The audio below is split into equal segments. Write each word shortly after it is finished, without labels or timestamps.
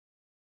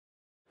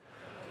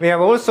We have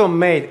also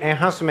made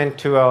enhancement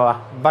to our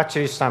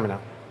battery stamina.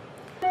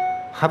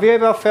 Have you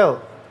ever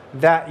felt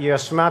that your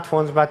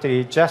smartphone's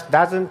battery just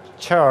doesn't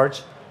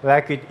charge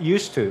like it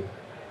used to?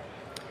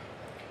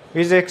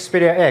 With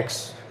Xperia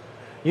X,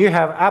 you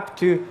have up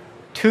to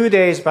 2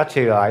 days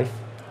battery life,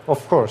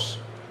 of course,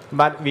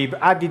 but we've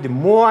added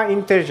more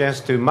intelligence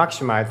to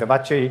maximize the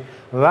battery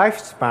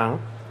lifespan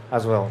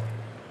as well.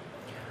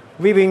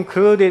 We've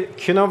included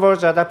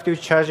Qnovo's adaptive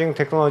charging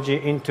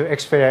technology into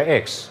Xperia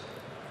X.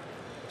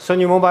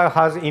 Sony Mobile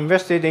has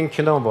invested in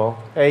Qnovo,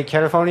 a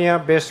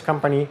California-based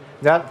company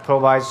that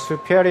provides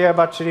superior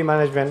battery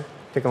management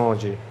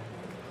technology.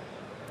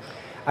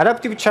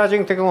 Adaptive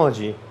charging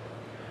technology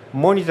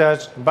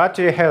monitors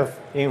battery health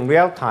in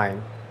real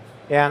time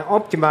and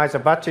optimizes the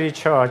battery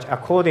charge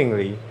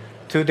accordingly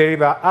to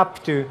deliver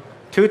up to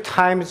two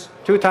times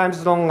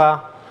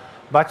longer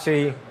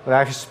battery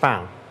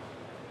lifespan.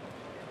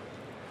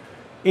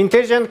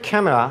 Intelligent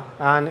camera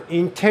and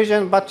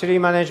intelligent battery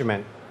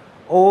management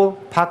all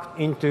packed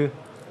into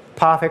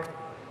perfect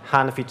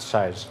hand-fit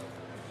size.